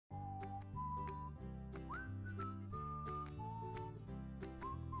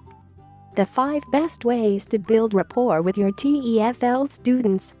The 5 best ways to build rapport with your TEFL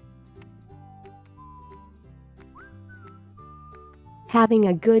students. Having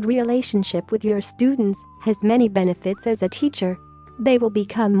a good relationship with your students has many benefits as a teacher. They will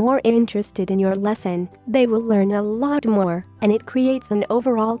become more interested in your lesson, they will learn a lot more, and it creates an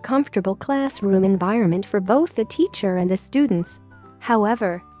overall comfortable classroom environment for both the teacher and the students.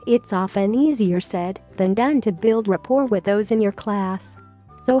 However, it's often easier said than done to build rapport with those in your class.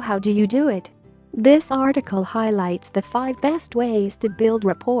 So how do you do it? This article highlights the 5 best ways to build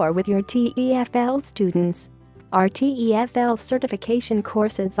rapport with your TEFL students. Our TEFL certification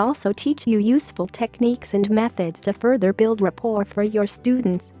courses also teach you useful techniques and methods to further build rapport for your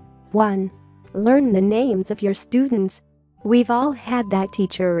students. 1. Learn the names of your students. We've all had that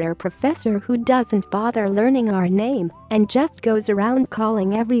teacher or professor who doesn't bother learning our name and just goes around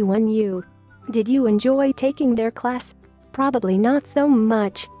calling everyone you. Did you enjoy taking their class? Probably not so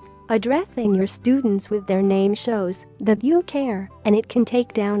much. Addressing your students with their name shows that you care, and it can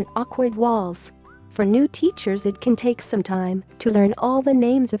take down awkward walls. For new teachers, it can take some time to learn all the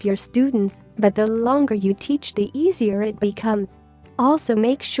names of your students, but the longer you teach, the easier it becomes. Also,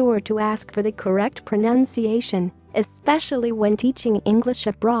 make sure to ask for the correct pronunciation, especially when teaching English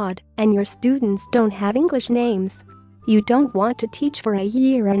abroad and your students don't have English names. You don't want to teach for a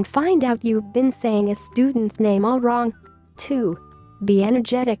year and find out you've been saying a student's name all wrong. 2. Be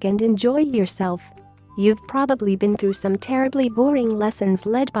energetic and enjoy yourself. You've probably been through some terribly boring lessons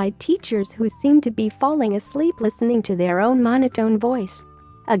led by teachers who seem to be falling asleep listening to their own monotone voice.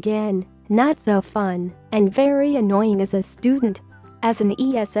 Again, not so fun and very annoying as a student. As an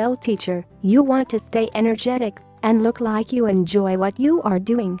ESL teacher, you want to stay energetic and look like you enjoy what you are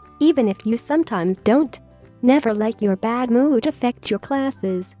doing, even if you sometimes don't. Never let your bad mood affect your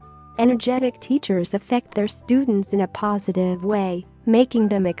classes. Energetic teachers affect their students in a positive way, making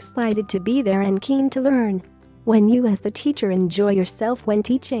them excited to be there and keen to learn. When you as the teacher enjoy yourself when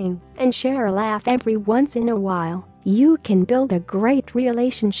teaching and share a laugh every once in a while, you can build a great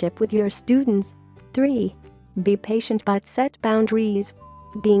relationship with your students. 3. Be patient but set boundaries.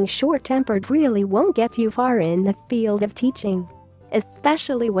 Being short-tempered really won't get you far in the field of teaching.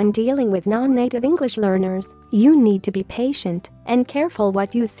 Especially when dealing with non-native English learners, you need to be patient and careful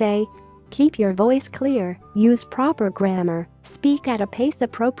what you say. Keep your voice clear, use proper grammar, speak at a pace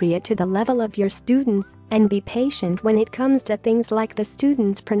appropriate to the level of your students, and be patient when it comes to things like the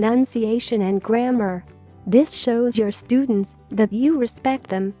students' pronunciation and grammar. This shows your students that you respect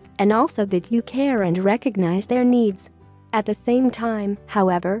them and also that you care and recognize their needs. At the same time,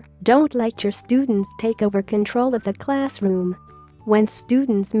 however, don't let your students take over control of the classroom. When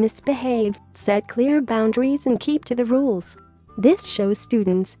students misbehave, set clear boundaries and keep to the rules. This shows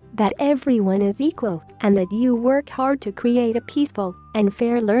students that everyone is equal and that you work hard to create a peaceful and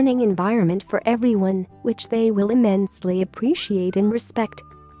fair learning environment for everyone, which they will immensely appreciate and respect.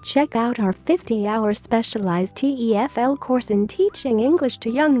 Check out our 50-hour specialized TEFL course in teaching English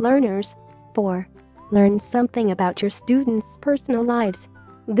to young learners. 4. Learn something about your students' personal lives.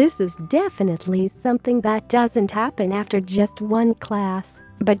 This is definitely something that doesn't happen after just one class,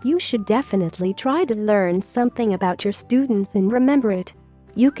 but you should definitely try to learn something about your students and remember it.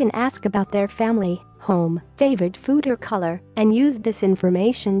 You can ask about their family, home, favorite food or color, and use this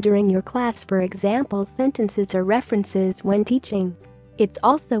information during your class for example sentences or references when teaching. It's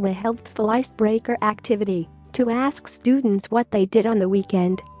also a helpful icebreaker activity to ask students what they did on the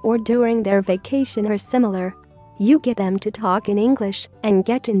weekend or during their vacation or similar. You get them to talk in English and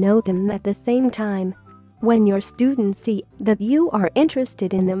get to know them at the same time. When your students see that you are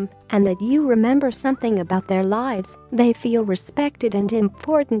interested in them and that you remember something about their lives, they feel respected and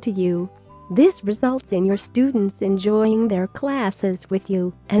important to you. This results in your students enjoying their classes with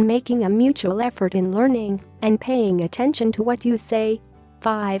you and making a mutual effort in learning and paying attention to what you say.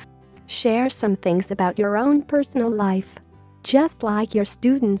 5. Share some things about your own personal life. Just like your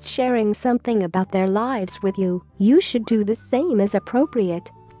students sharing something about their lives with you, you should do the same as appropriate.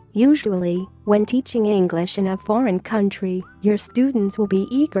 Usually, when teaching English in a foreign country, your students will be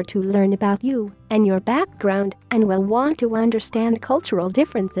eager to learn about you and your background and will want to understand cultural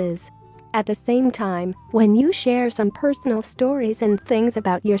differences. At the same time, when you share some personal stories and things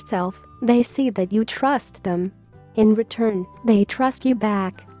about yourself, they see that you trust them. In return, they trust you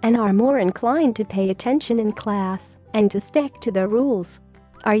back and are more inclined to pay attention in class and to stick to the rules.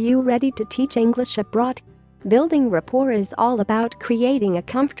 Are you ready to teach English abroad? Building rapport is all about creating a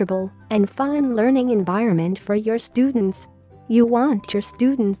comfortable and fun learning environment for your students. You want your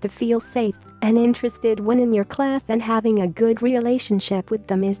students to feel safe and interested when in your class, and having a good relationship with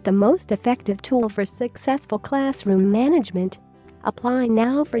them is the most effective tool for successful classroom management. Apply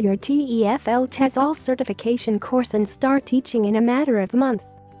now for your TEFL TESOL certification course and start teaching in a matter of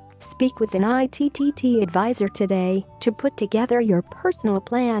months. Speak with an ITTT advisor today to put together your personal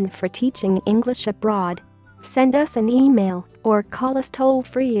plan for teaching English abroad. Send us an email or call us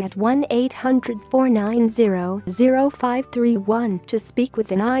toll-free at 1-800-490-0531 to speak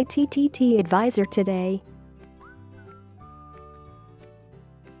with an ITTT advisor today.